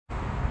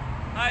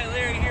Hi,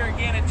 Larry here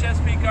again at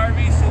Chesapeake RV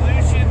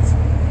Solutions,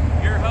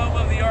 your home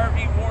of the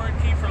RV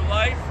warranty for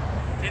life.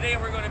 Today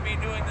we're going to be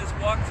doing this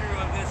walkthrough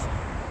of this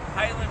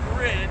Highland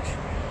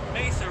Ridge,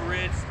 Mesa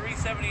Ridge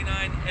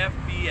 379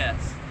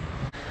 FBS.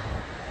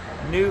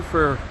 New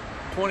for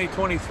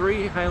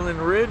 2023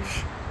 Highland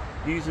Ridge,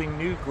 using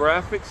new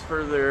graphics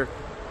for their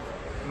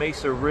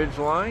Mesa Ridge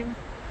line.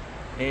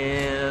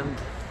 And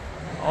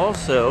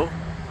also,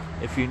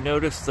 if you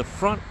notice the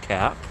front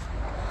cap,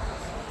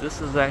 this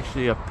is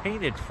actually a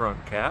painted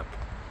front cap,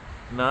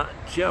 not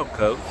gel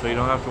coat, so you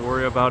don't have to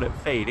worry about it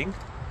fading.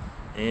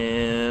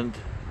 And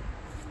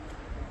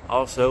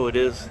also it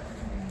is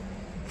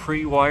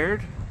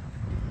pre-wired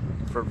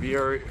for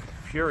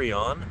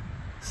Furrion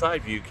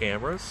side view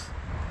cameras.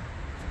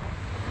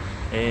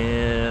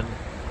 And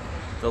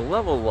the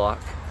level lock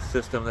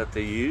system that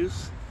they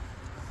use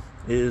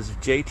is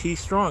JT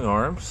Strong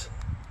Arms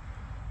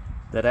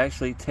that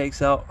actually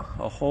takes out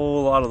a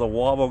whole lot of the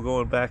wobble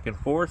going back and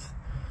forth.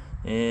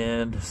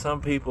 And some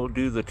people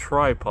do the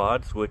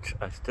tripods, which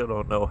I still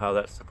don't know how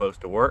that's supposed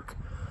to work,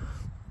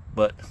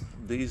 but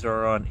these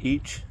are on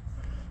each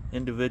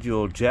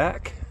individual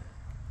jack,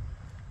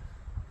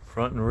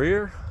 front and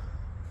rear.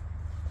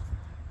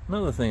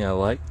 Another thing I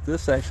like,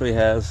 this actually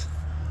has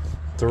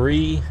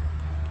 3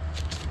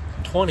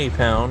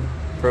 20-pound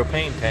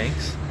propane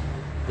tanks.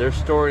 They're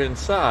stored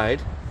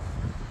inside.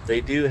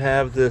 They do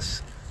have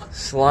this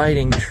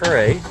sliding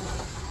tray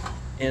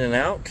in and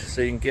out,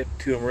 so you can get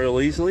to them real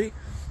easily.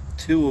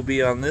 2 will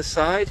be on this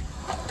side,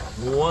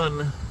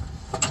 1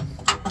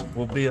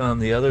 will be on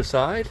the other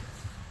side.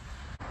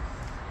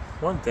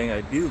 One thing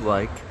I do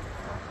like,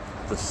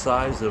 the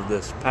size of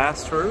this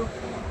pass-through.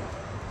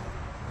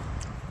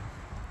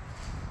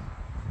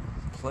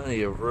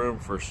 Plenty of room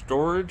for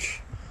storage.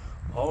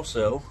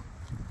 Also,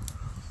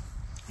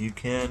 you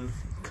can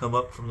come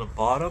up from the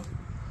bottom,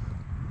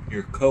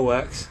 your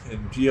coax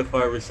and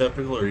GFI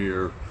receptacle, or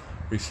your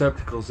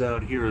receptacles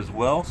out here as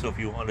well. So if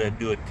you want to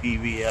do a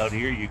TV out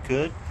here, you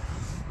could.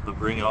 But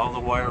bring all the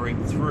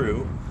wiring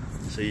through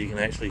so you can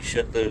actually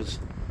shut those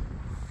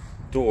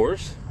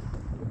doors.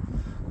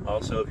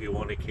 Also, if you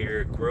want to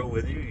carry a grill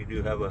with you, you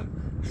do have a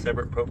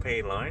separate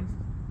propane line.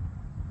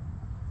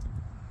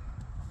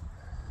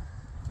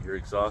 Your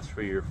exhaust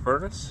for your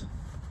furnace.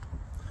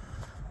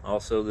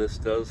 Also, this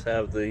does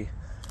have the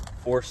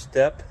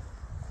 4-step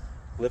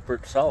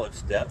Lippert solid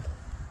step.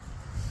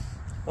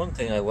 One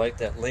thing I like,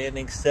 that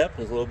landing step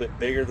is a little bit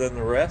bigger than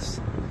the rest,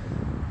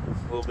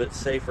 a little bit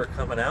safer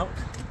coming out.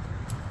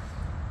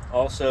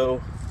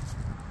 Also,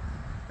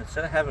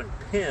 instead of having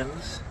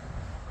pins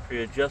for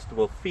your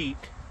adjustable feet,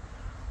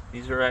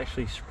 these are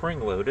actually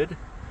spring-loaded,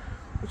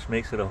 which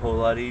makes it a whole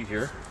lot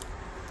easier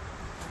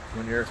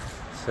when you're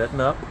setting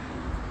up.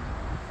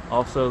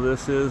 Also,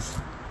 this is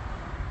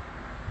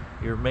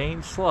your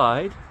main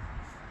slide.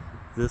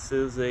 This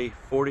is a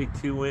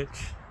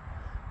 42-inch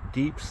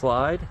deep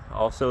slide,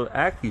 also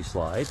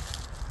AccuSlide.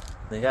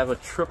 They have a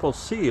triple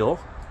seal,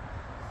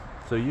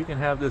 so you can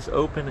have this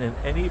open in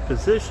any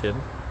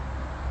position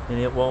and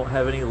it won't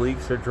have any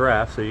leaks or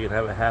drafts, so you can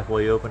have it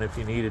halfway open if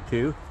you needed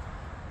to.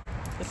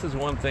 This is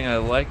one thing I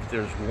like.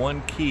 There's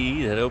one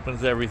key that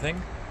opens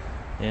everything,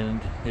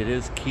 and it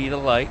is key to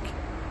like.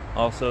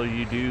 Also,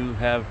 you do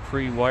have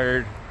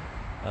pre-wired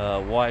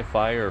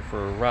Wi-Fi or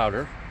for a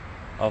router.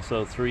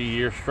 Also,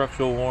 3-year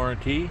structural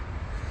warranty.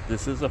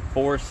 This is a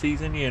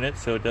 4-season unit,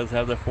 so it does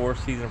have the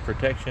 4-season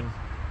protection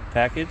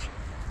package,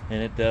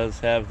 and it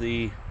does have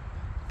the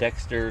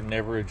Dexter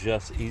Never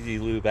Adjust Easy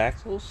Lube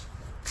axles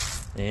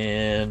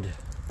and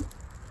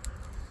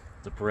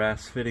the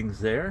brass fittings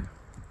there.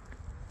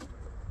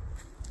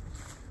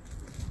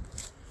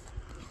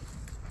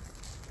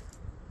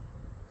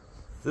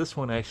 This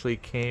one actually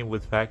came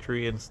with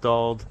factory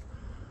installed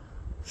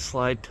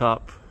slide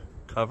top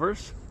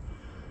covers.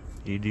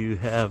 You do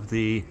have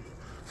the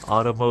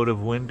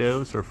automotive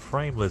windows or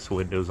frameless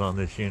windows on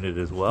this unit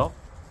as well.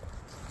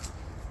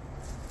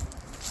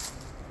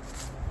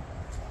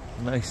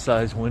 Nice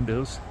size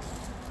windows.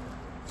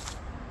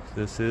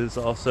 This is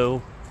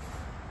also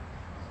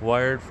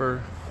wired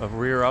for a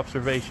rear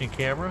observation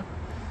camera.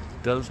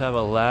 It does have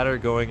a ladder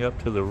going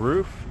up to the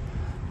roof.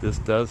 This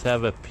does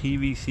have a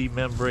PVC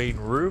membrane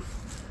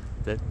roof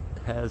that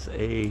has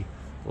a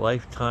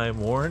lifetime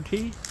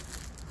warranty.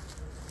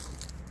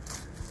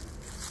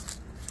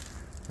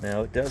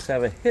 Now it does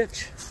have a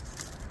hitch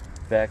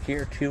back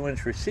here,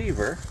 2-inch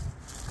receiver,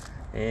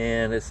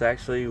 and it's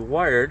actually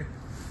wired,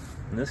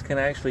 and this can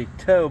actually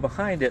tow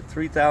behind it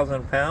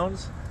 3,000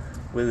 pounds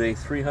with a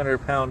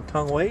 300-pound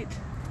tongue weight.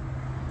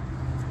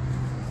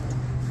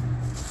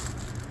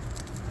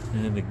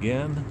 And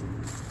again,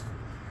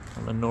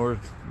 on the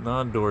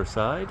non-door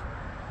side,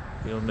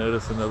 you'll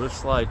notice another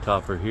slide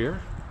topper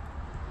here.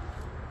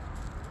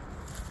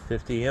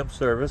 50 amp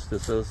service.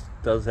 This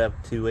does have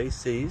 2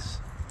 ACs.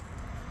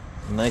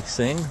 Nice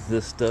thing,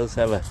 this does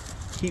have a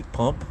heat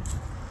pump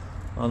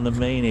on the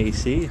main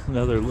AC.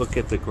 Another look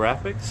at the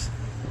graphics.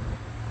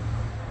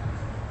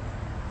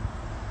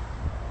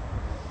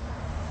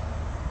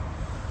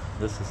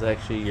 This is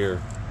actually your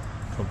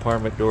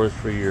compartment doors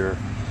for your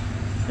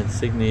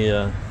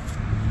insignia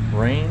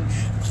range,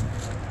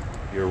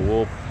 your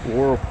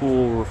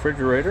Whirlpool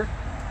refrigerator,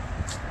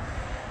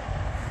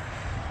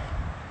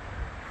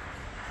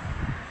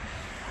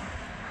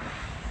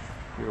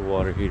 your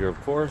water heater,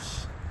 of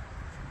course.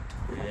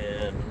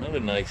 And another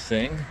nice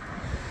thing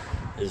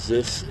is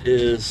this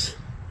is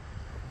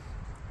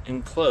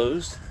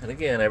enclosed, and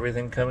again,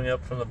 everything coming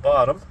up from the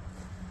bottom.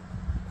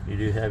 You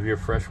do have your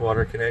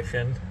freshwater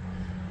connection,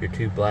 your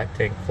 2 black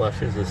tank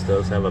flushes. This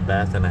does have a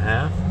bath and a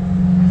half.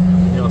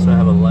 You also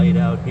have a light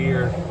out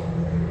here,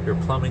 your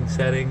plumbing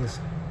settings.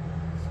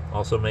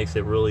 Also makes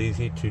it real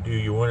easy to do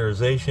your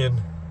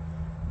winterization,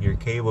 your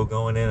cable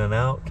going in and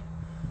out,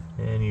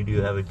 and you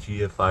do have a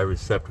GFI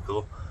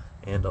receptacle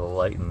and a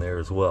light in there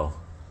as well.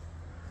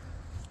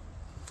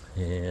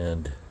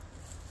 And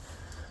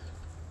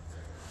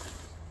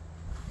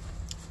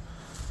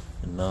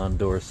a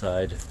non-door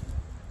side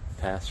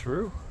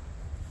pass-through.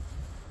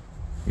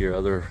 Your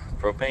other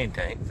propane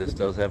tank. This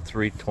does have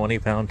 3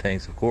 20-pound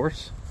tanks, of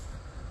course.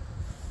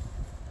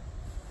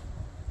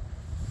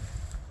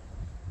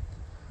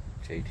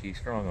 JT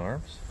strong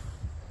arms.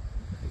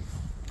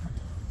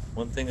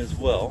 One thing as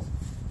well,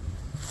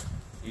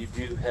 you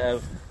do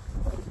have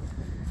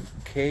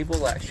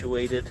cable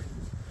actuated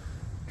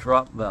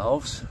drop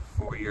valves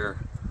for your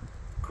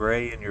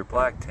gray and your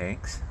black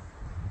tanks.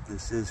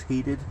 This is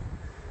heated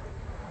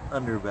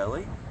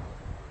underbelly,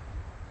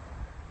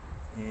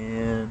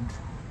 and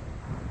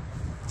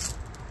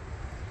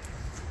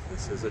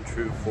this is a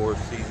true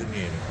 4-season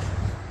unit.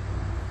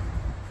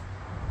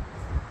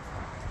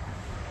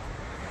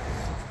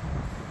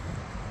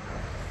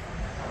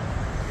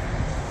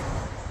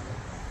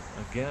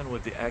 Again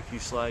with the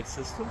AccuSlide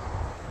system.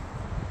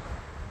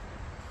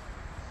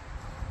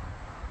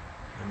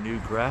 The new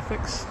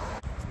graphics.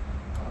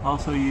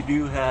 Also, you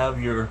do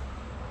have your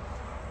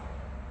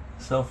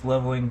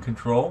self-leveling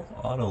control,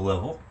 auto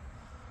level.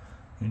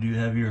 You do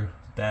have your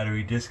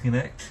battery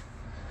disconnect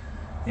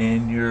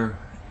and your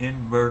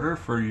inverter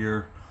for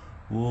your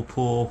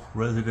Whirlpool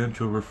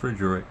residential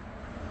refrigerator.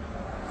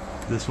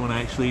 This one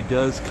actually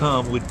does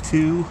come with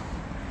 2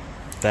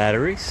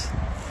 batteries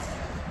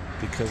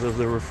because of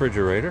the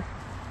refrigerator.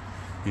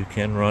 You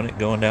can run it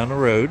going down the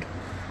road.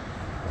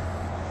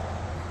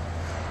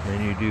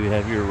 And you do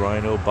have your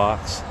Rhino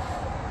box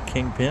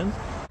kingpin.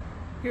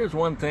 Here's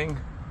one thing,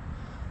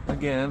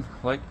 again,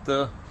 like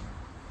the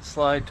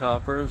slide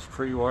toppers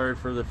pre-wired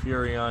for the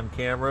Furrion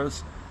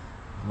cameras,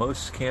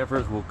 most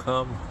campers will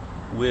come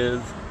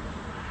with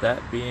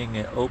that being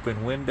an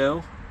open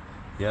window.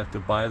 You have to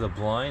buy the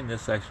blind.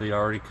 This actually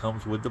already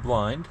comes with the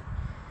blind.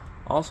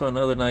 Also,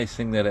 another nice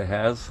thing that it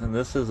has, and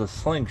this is a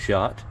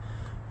slingshot,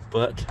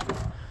 but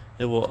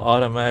it will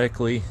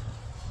automatically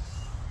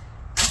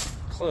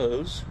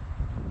close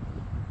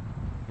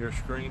your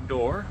screen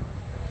door.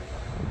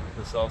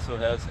 This also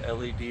has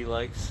LED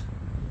lights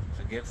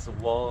against the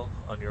wall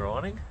on your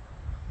awning.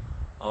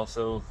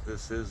 Also,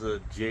 this is a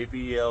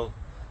JBL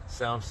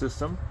sound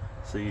system,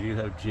 so you do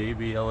have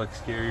JBL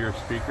exterior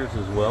speakers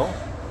as well.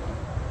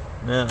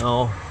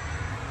 Now,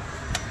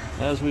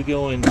 as we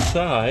go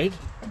inside,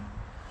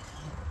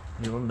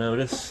 you'll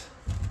notice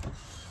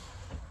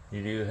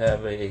you do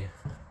have a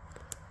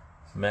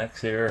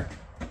max air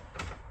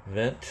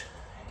vent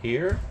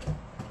here.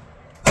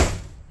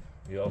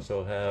 You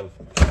also have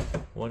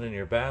one in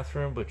your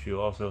bathroom, but you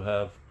also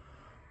have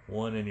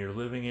one in your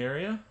living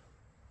area.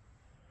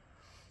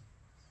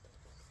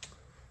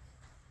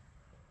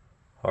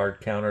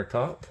 Hard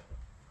countertop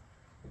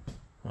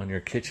on your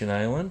kitchen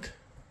island.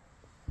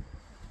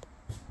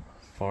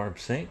 Farm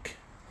sink.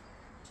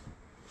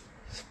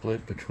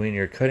 Split between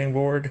your cutting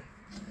board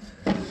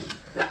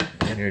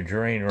and your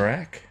drain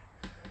rack.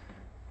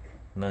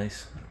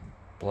 Nice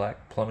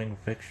black plumbing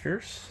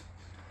fixtures.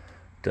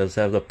 Does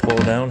have the pull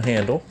down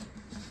handle.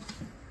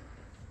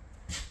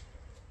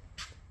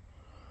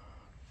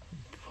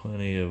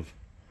 Plenty of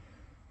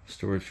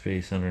storage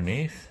space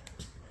underneath.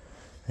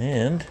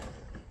 And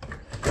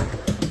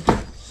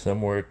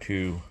somewhere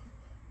to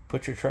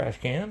put your trash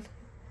can.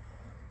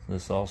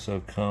 This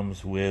also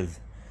comes with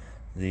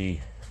the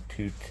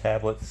 2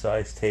 tablet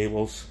sized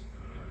tables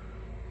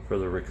for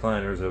the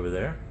recliners over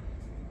there,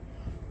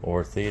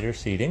 or theater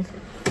seating.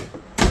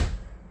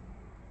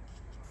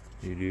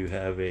 You do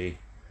have a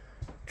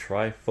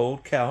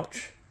tri-fold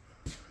couch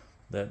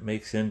that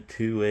makes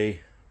into a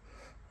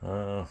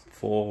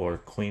full or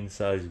queen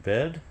size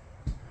bed.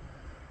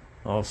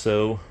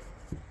 Also,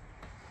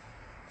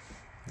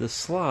 the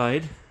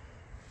slide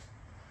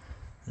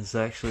is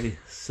actually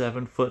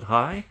 7 foot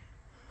high,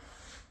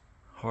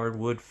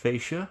 hardwood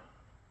fascia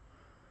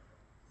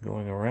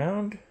going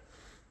around.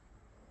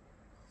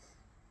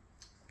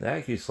 The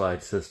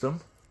AccuSlide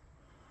system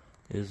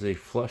is a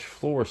flush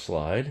floor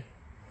slide,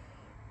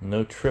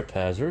 no trip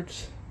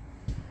hazards.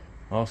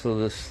 Also,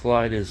 this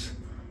slide is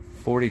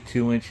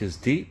 42 inches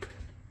deep,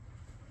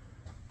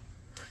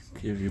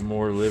 gives you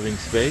more living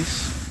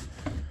space,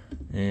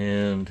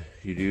 and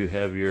you do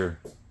have your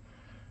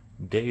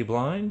day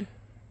blind,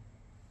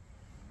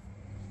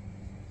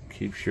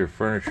 Keeps your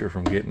furniture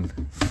from getting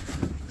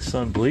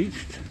sun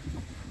bleached.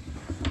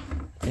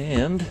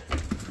 And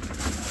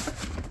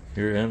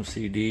your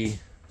MCD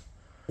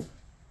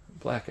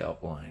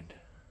blackout blind.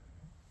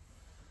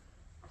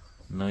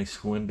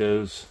 Nice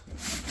windows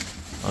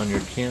on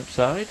your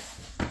campsite.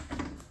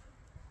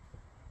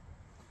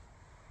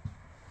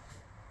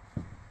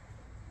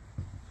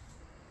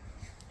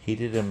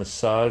 Heated and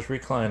massage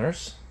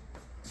recliners.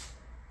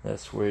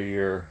 That's where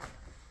your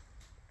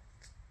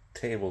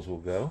tables will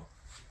go.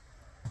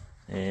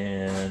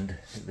 And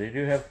they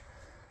do have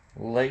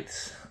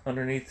lights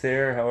underneath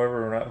there,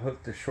 however we're not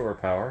hooked to shore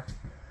power,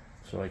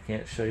 so I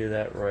can't show you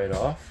that right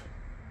off.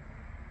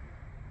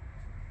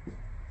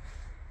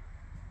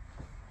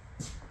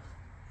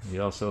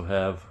 You also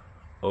have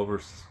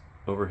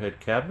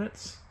overhead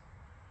cabinets,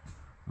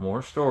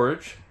 more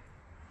storage,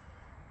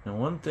 and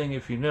one thing,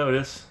 if you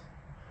notice,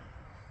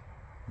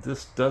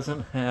 this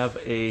doesn't have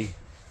a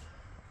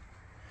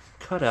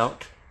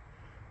cutout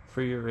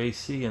for your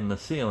AC in the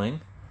ceiling,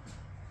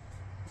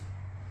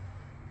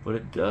 but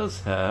it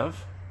does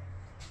have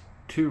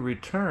two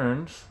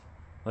returns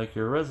like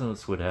your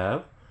residence would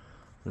have.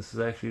 This is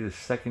actually the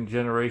second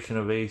generation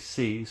of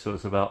AC, so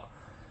it's about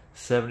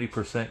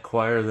 70%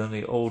 quieter than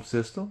the old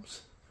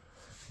systems.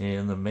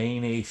 And the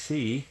main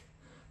AC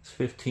is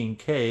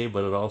 15K,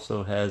 but it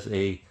also has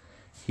a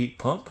heat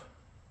pump.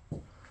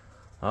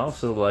 I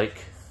also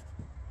like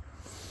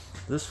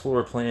this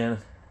floor plan.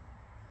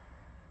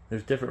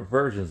 There's different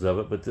versions of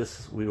it, but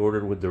this we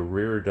ordered with the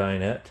rear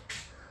dinette.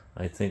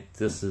 I think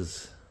this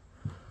is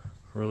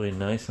really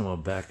nice. I'm going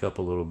to back up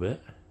a little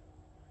bit.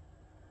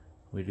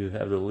 We do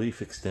have the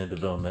leaf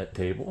extended on that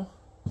table.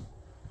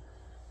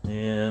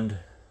 And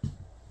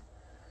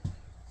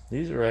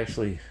these are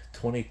actually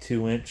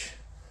 22-inch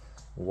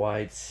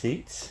wide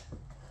seats.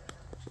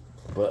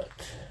 But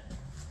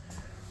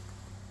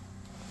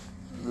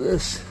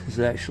this is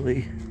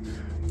actually,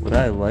 what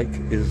I like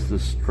is the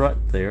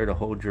strut there to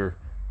hold your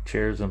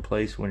chairs in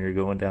place when you're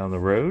going down the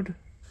road.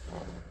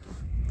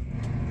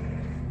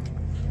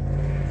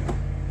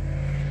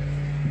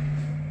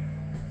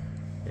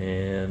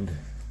 And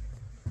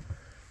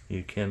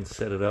you can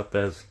set it up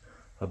as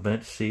a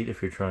bench seat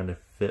if you're trying to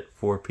fit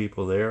 4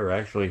 people there, or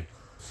actually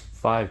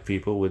 5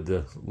 people with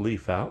the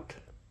leaf out.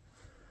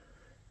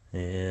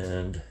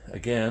 And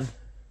again,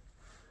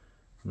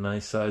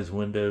 nice size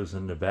windows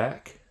in the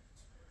back.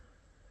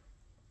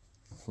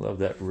 Love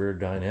that rear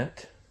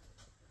dinette.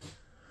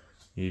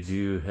 You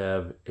do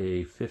have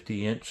a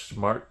 50-inch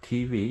smart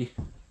TV.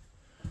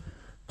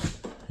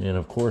 And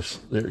of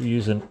course, they're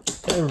using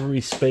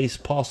every space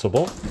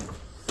possible.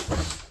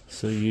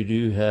 So you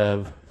do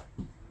have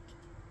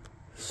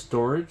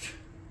storage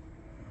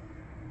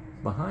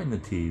behind the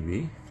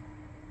TV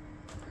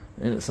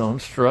and its own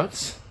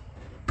struts.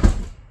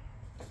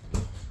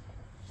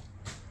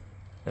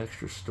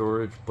 Extra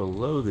storage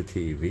below the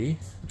TV.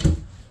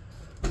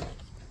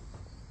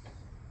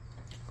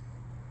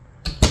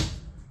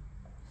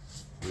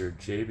 Your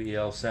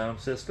JBL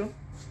sound system.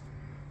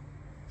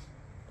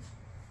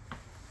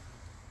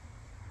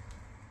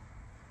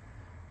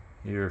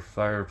 Your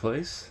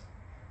fireplace.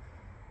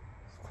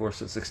 Of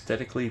course, it's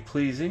aesthetically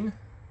pleasing,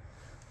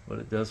 but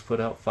it does put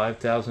out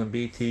 5,000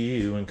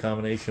 BTU in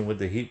combination with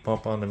the heat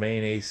pump on the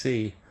main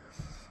AC.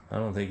 I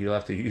don't think you'll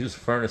have to use a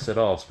furnace at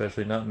all,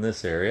 especially not in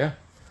this area.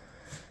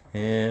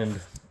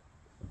 And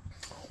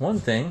one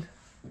thing,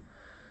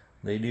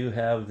 they do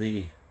have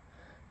the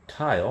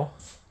tile.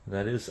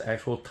 That is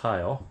actual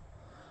tile,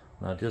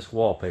 not just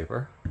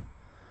wallpaper.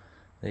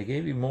 They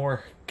gave you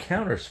more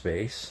counter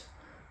space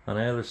on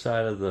the other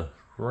side of the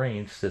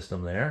range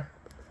system there.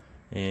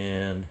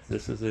 And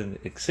this is an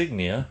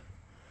Insignia,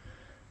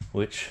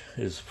 which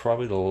is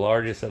probably the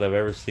largest that I've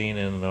ever seen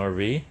in an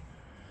RV.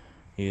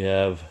 You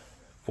have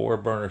 4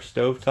 burner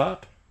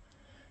stovetop.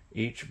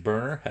 Each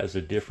burner has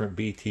a different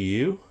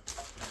BTU.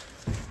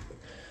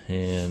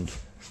 And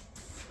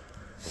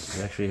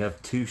you actually have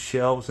 2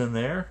 shelves in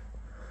there.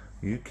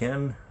 You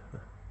can,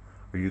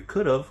 or you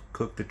could have,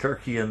 cooked a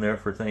turkey in there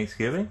for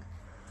Thanksgiving.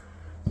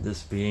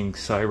 This being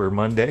Cyber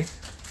Monday.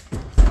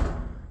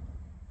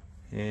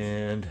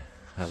 And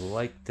I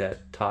like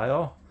that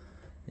tile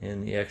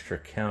and the extra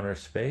counter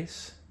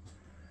space.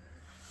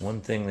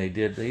 One thing they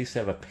did, they used to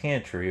have a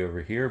pantry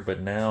over here,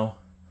 but now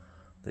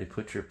they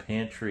put your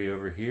pantry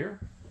over here,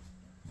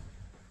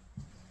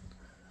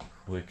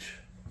 which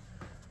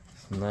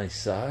is a nice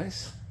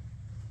size.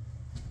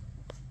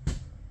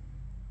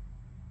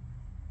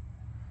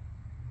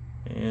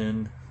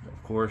 And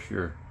of course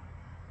your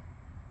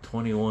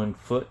 21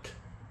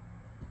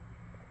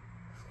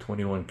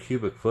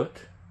 cubic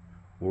foot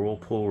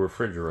Whirlpool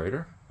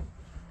refrigerator.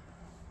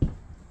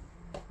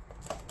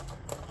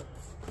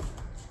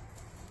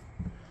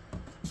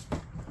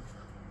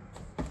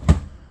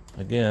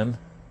 Again,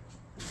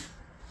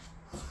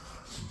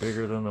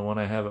 bigger than the one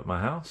I have at my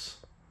house.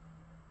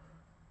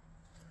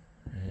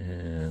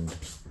 And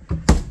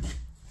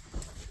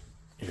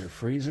your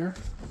freezer.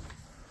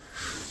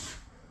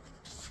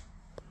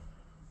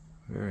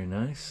 Very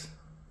nice.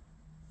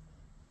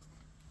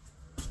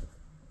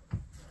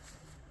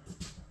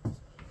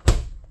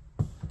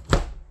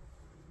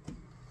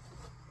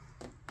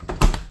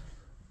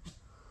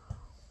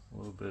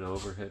 bit of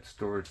overhead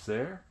storage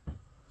there.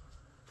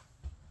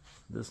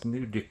 This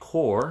new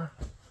decor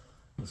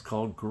is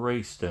called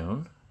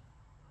Greystone,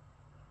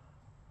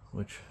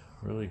 which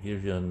really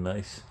gives you a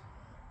nice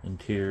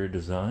interior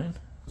design.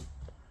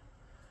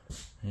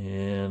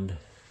 And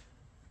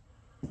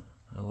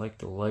I like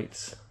the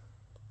lights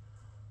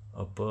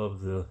above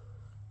the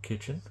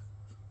kitchen,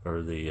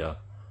 or the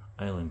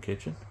island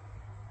kitchen.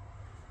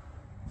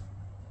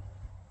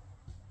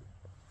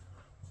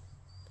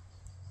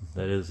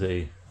 That is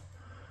a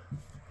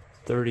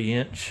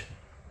 30-inch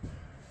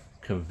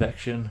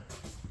convection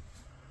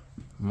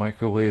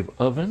microwave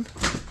oven.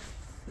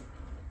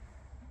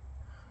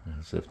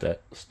 As if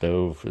that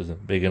stove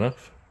isn't big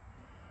enough,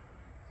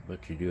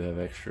 but you do have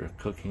extra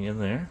cooking in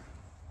there.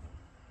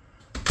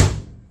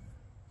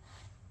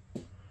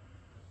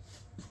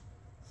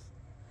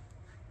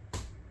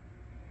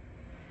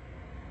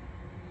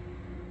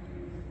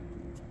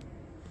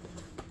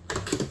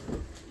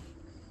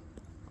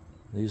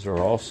 These are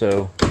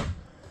also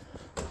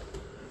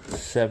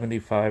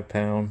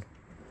 75-pound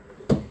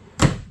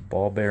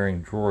ball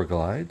bearing drawer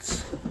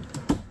glides.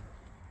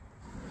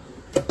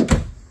 Do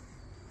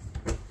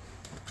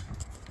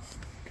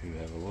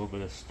have a little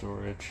bit of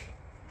storage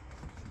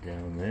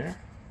down there.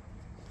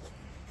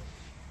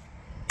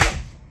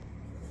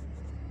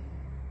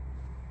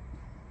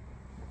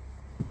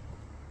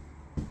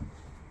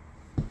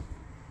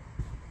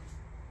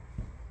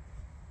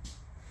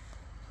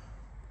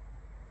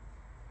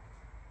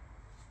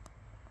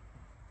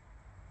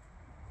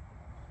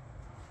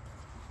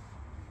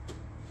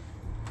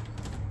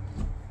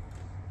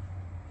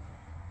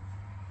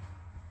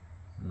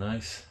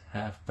 Nice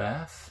half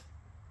bath,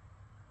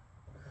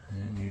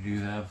 and you do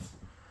have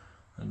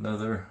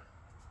another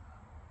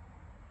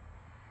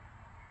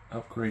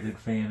upgraded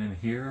fan in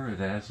here. It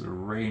has a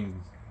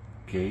rain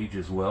gauge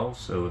as well,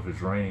 so if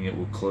it's raining it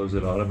will close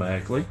it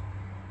automatically.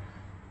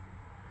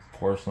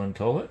 Porcelain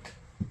toilet,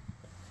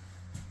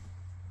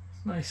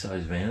 nice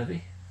size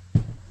vanity.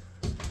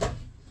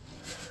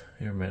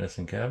 Your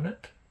medicine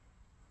cabinet.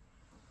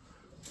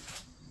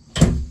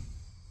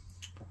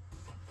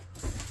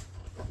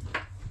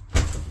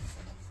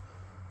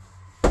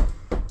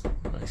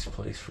 Nice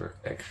place for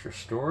extra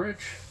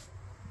storage.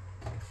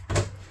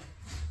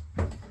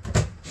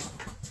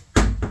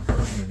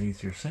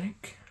 Underneath your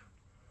sink.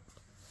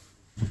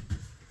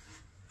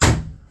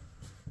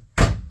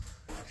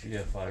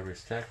 GFI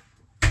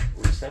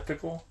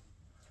receptacle.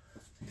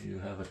 You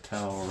have a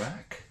towel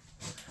rack.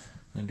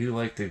 I do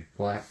like the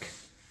black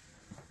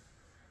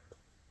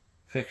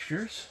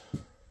fixtures.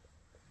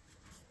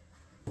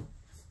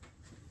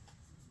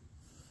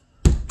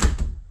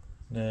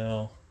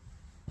 Now,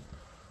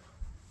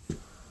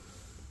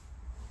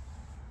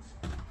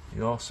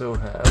 you also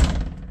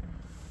have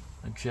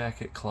a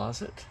jacket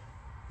closet.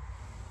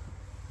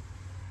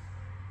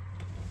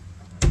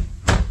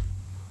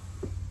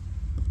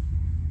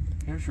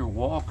 Here's your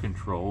wall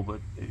control,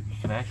 but you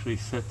can actually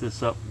set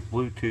this up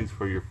with Bluetooth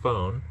for your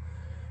phone.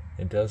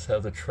 It does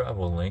have the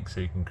travel link,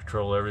 so you can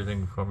control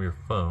everything from your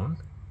phone.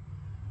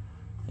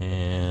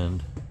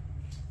 And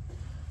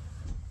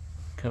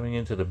coming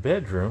into the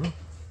bedroom,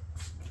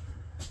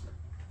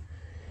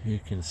 you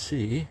can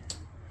see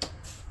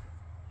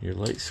your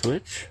light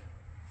switch.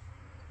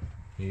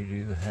 You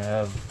do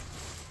have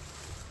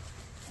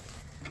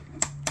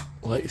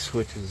light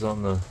switches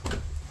on the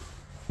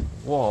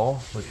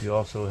wall, but you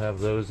also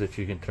have those that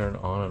you can turn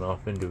on and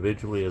off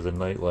individually as a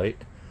night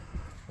light,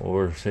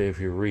 or say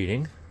if you're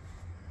reading.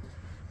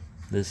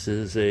 This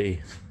is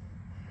a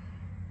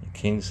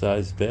king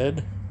size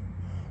bed.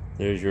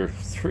 There's your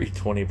 3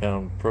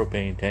 20-pound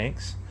propane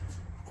tanks.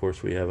 Of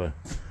course, we have an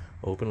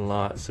open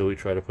lot, so we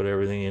try to put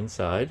everything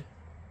inside.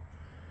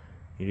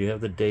 You do have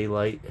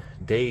the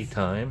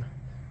daytime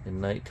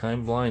and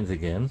nighttime blinds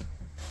again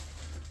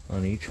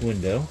on each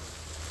window.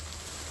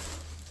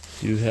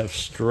 You have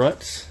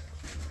struts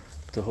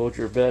to hold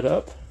your bed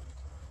up.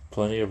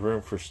 Plenty of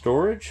room for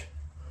storage.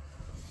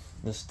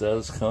 This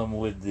does come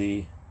with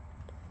the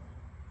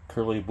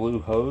curly blue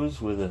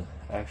hose with an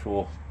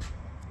actual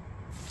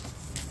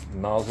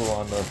nozzle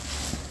on the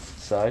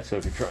side, so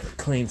if you're trying to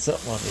clean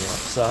something on the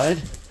outside.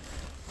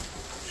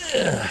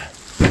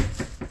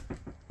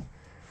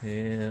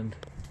 And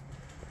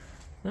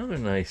another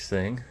nice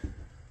thing,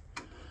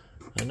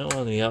 I know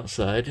on the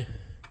outside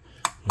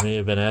you may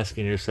have been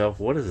asking yourself,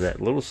 what does that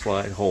little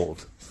slide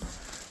hold?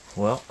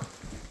 Well,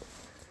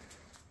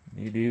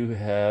 you do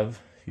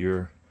have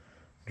your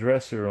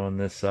dresser on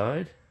this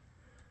side.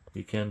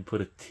 You can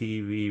put a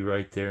TV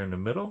right there in the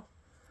middle.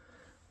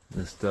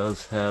 This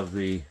does have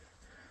the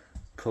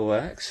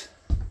coax.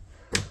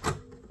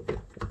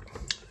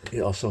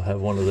 You also have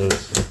one of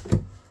those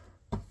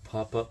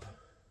pop-up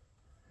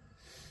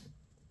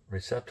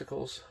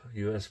receptacles,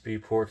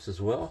 USB ports as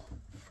well.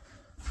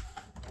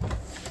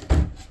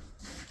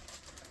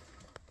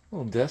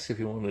 Little desk if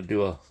you want to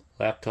do a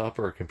laptop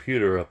or a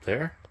computer up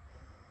there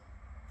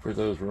for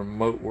those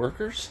remote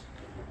workers.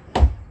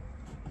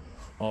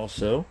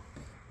 Also,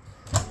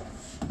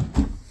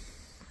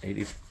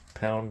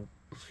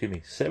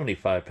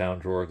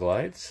 75-pound drawer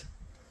glides.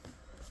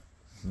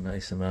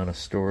 Nice amount of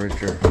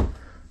storage or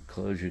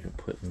clothes you can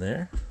put in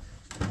there.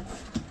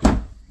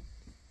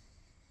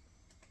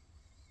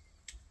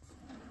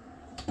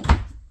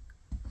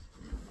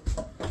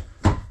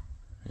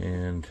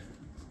 And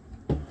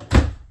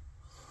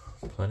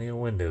plenty of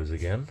windows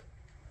again.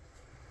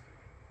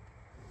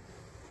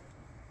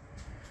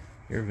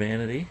 Your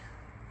vanity.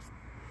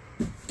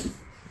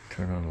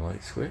 Turn on the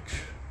light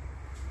switch.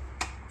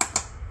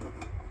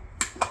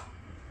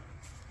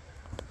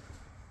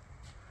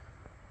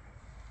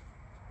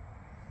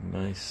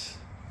 Nice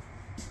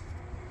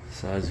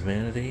size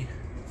vanity.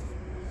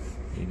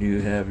 You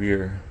do have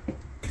your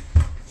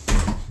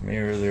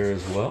mirror there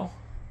as well.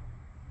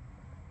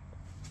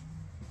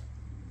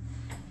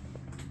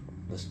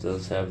 This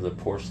does have the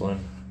porcelain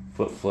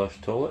foot flush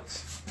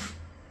toilets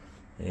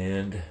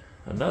and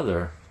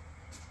another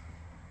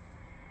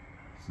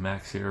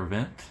max air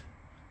vent.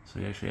 So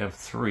you actually have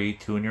three,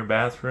 two in your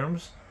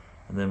bathrooms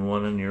and then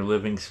one in your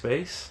living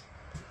space.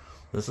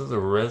 This is a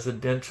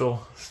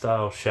residential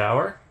style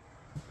shower.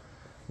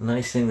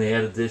 Nice thing they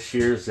added this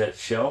year is that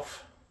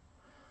shelf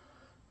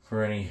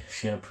for any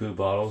shampoo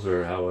bottles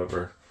or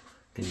however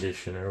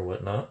conditioner or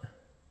whatnot.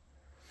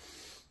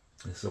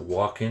 This is a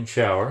walk-in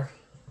shower.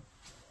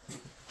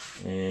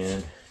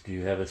 And do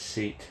you have a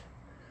seat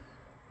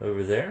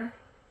over there?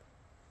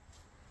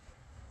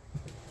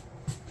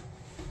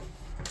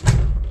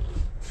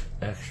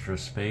 Extra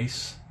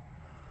space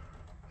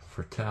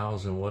for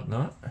towels and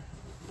whatnot.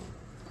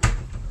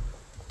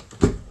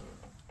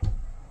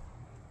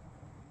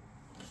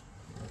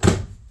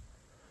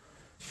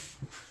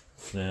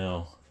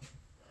 Now,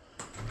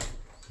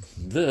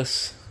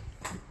 this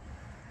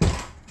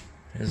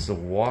is the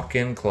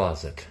walk-in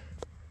closet.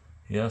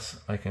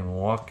 Yes, I can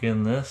walk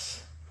in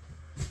this.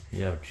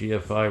 You have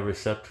GFI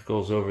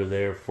receptacles over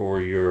there for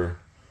your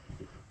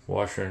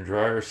washer and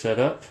dryer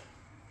setup.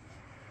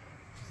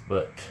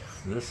 But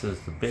this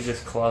is the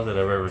biggest closet I've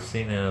ever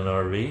seen in an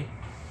RV.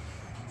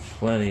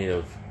 Plenty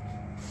of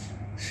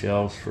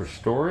shelves for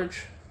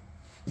storage.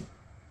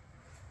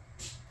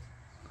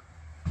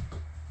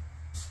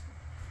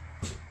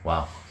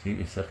 Wow, you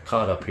just got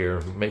caught up here.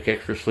 Make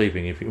extra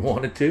sleeping if you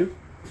wanted to.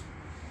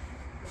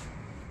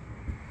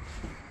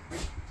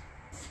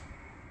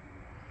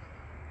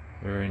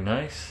 Very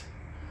nice.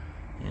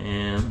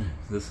 And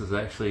this is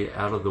actually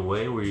out of the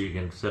way where you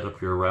can set up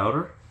your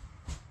router.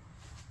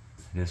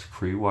 It is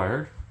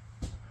pre-wired.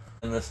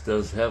 And this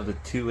does have the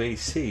two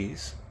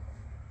ACs.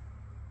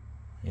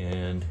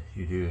 And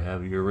you do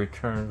have your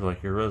returns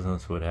like your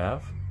residence would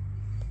have.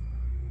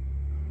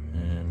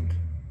 And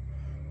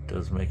it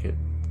does make it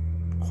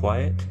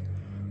quiet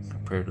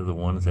compared to the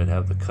ones that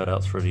have the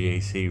cutouts for the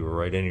AC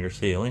right in your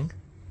ceiling.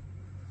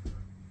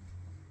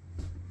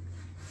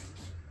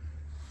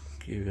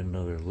 Give it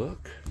another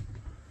look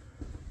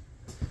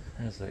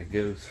as I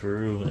go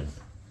through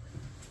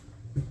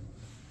and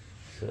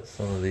shut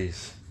some of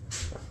these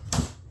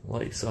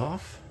lights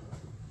off.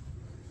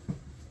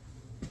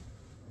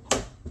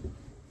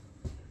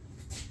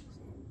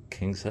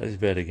 King size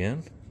bed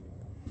again.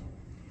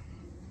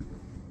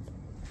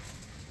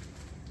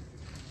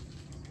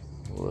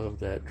 Love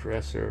that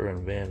dresser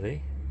and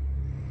vanity.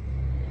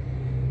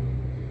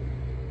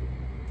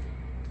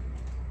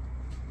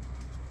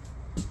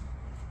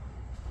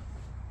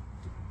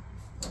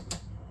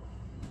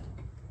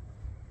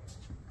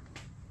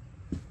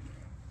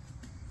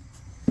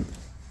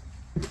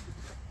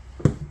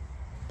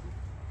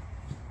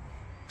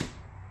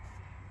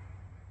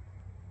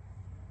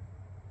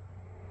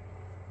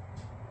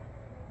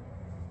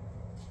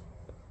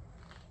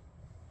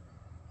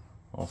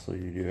 Also,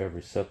 you do have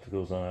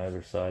receptacles on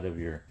either side of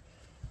your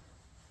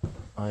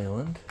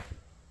island.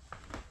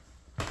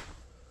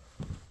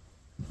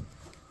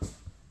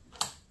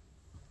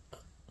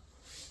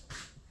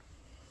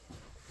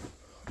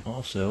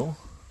 Also,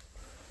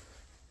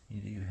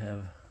 you do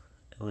have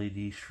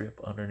LED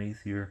strip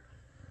underneath your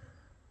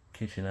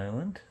kitchen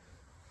island.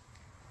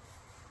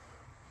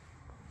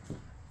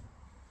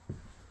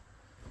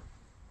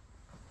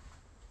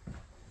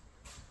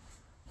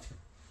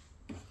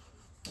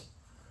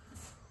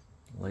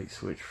 Light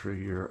switch for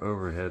your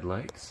overhead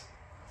lights.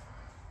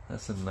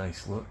 That's a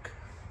nice look.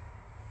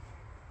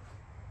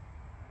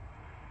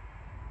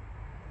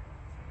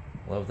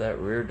 Love that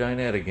rear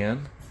dinette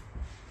again.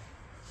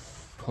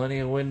 Plenty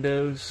of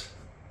windows.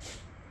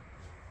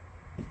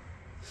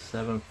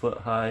 7-foot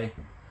high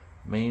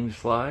main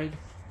slide.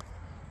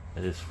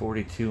 It is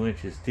 42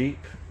 inches deep.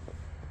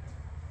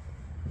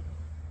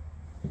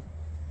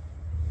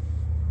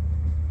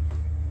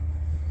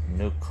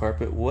 No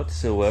carpet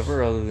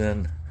whatsoever other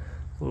than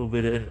a little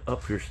bit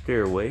up your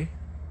stairway.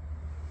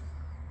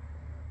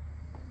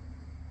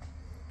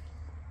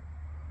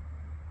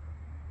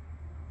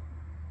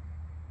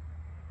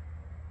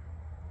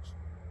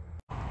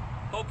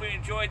 Hope you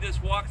enjoyed this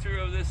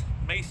walkthrough of this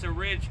Mesa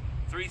Ridge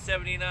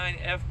 379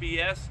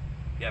 FBS.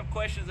 If you have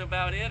questions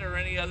about it or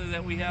any other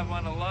that we have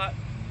on the lot,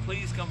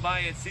 please come by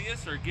and see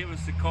us or give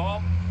us a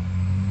call.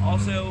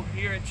 Also,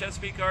 here at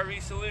Chesapeake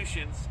RV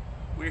Solutions,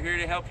 we're here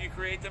to help you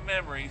create the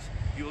memories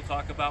you will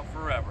talk about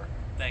forever.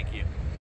 Thank you.